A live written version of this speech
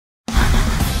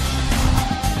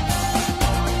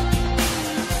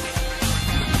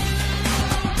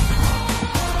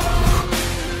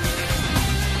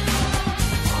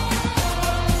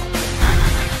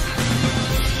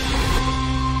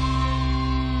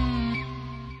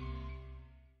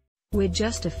We're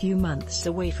just a few months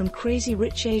away from Crazy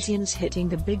Rich Asians hitting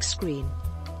the big screen.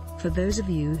 For those of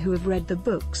you who have read the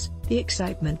books, the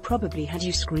excitement probably had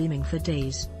you screaming for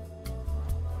days.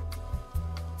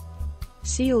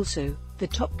 See also, the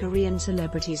top Korean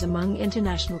celebrities among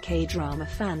international K-drama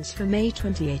fans for May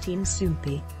 2018.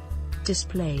 Soompi.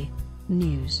 Display.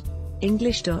 News.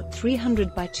 English.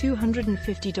 300 by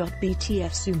 250.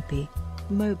 BTF Soompi.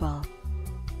 Mobile.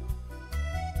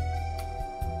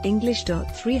 English.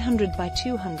 300 by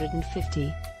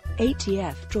 250.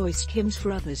 ATF Joyce Kim's.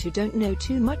 For others who don't know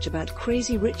too much about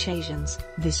Crazy Rich Asians,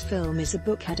 this film is a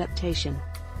book adaptation.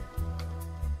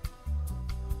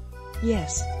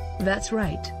 Yes, that's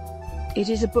right. It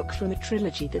is a book from a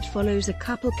trilogy that follows a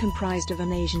couple comprised of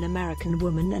an Asian American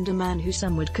woman and a man who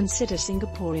some would consider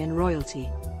Singaporean royalty,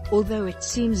 although it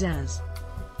seems as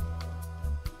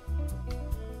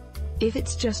if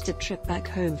it's just a trip back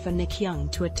home for Nick Young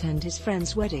to attend his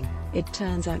friend's wedding, it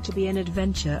turns out to be an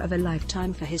adventure of a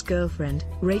lifetime for his girlfriend,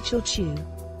 Rachel Chu.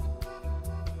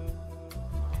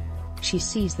 She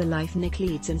sees the life Nick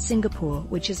leads in Singapore,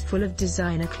 which is full of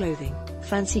designer clothing,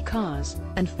 fancy cars,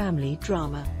 and family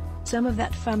drama. Some of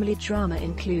that family drama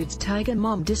includes tiger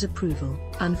mom disapproval,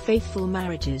 unfaithful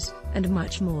marriages, and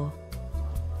much more.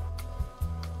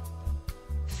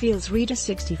 Feels reader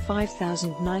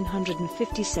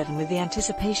 65,957. With the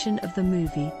anticipation of the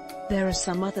movie, there are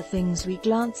some other things we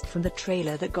glanced from the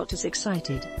trailer that got us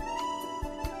excited.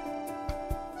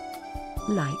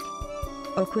 Like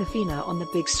Awkwafina on the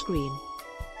big screen.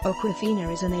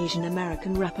 Awkwafina is an Asian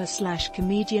American rapper /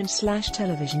 comedian /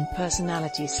 television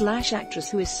personality /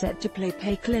 actress who is set to play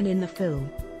Paikalin in the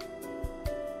film.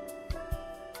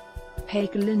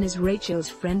 Paikalin is Rachel's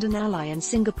friend and ally in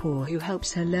Singapore who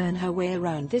helps her learn her way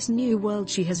around this new world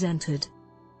she has entered.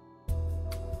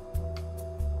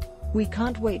 We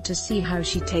can't wait to see how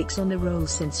she takes on the role,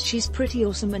 since she's pretty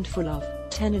awesome and full of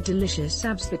delicious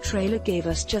abs. The trailer gave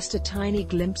us just a tiny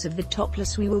glimpse of the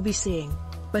topless we will be seeing,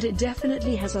 but it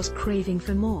definitely has us craving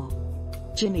for more.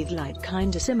 Jimmy the Light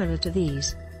kinda similar to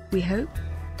these, we hope?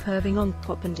 Perving on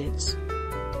Popandits.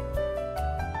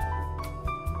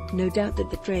 No doubt that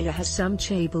the trailer has some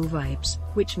Chable vibes,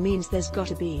 which means there's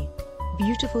gotta be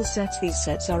beautiful sets. These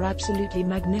sets are absolutely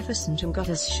magnificent and got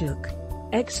us shook.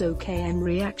 XOKM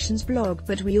Reactions blog.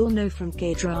 But we all know from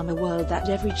K-drama world that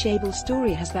every Chable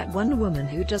story has that one woman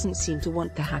who doesn't seem to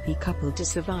want the happy couple to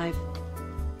survive.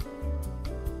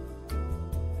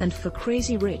 And for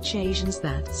Crazy Rich Asians,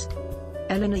 that's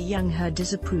Eleanor Young. Her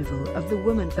disapproval of the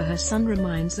woman for her son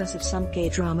reminds us of some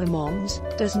K-drama moms,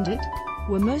 doesn't it?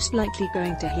 We're most likely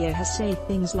going to hear her say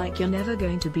things like, "You're never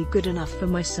going to be good enough for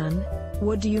my son.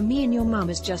 What do you mean your mum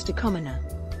is just a commoner?"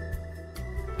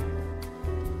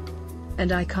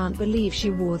 And I can't believe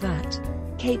she wore that.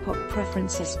 K-pop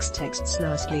preferences texts.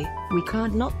 Lastly, we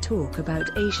can't not talk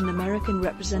about Asian American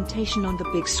representation on the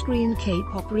big screen.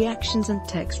 K-pop reactions and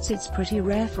texts. It's pretty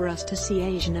rare for us to see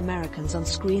Asian Americans on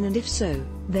screen, and if so,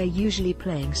 they're usually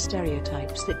playing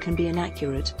stereotypes that can be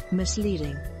inaccurate,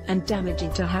 misleading, and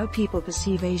damaging to how people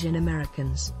perceive Asian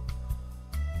Americans.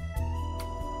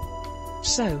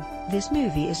 So, this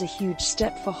movie is a huge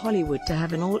step for Hollywood to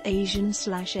have an all-Asian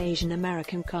 / Asian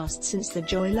American cast since the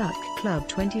Joy Luck Club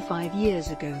 25 years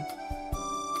ago.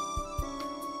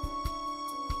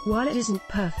 While it isn't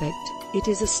perfect, it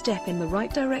is a step in the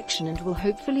right direction and will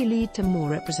hopefully lead to more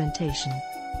representation.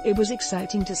 It was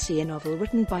exciting to see a novel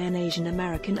written by an Asian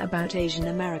American about Asian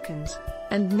Americans,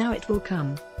 and now it will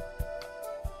come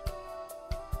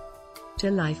to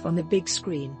life on the big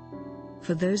screen.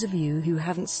 For those of you who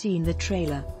haven't seen the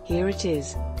trailer, here it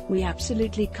is. We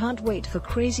absolutely can't wait for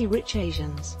Crazy Rich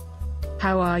Asians.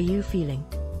 How are you feeling?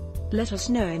 Let us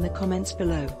know in the comments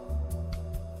below.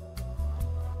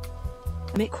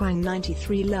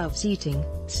 Mikwang93 loves eating,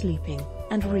 sleeping,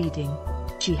 and reading.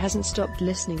 She hasn't stopped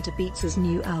listening to Beats'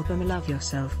 new album Love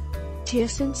Yourself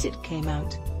since it came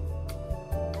out.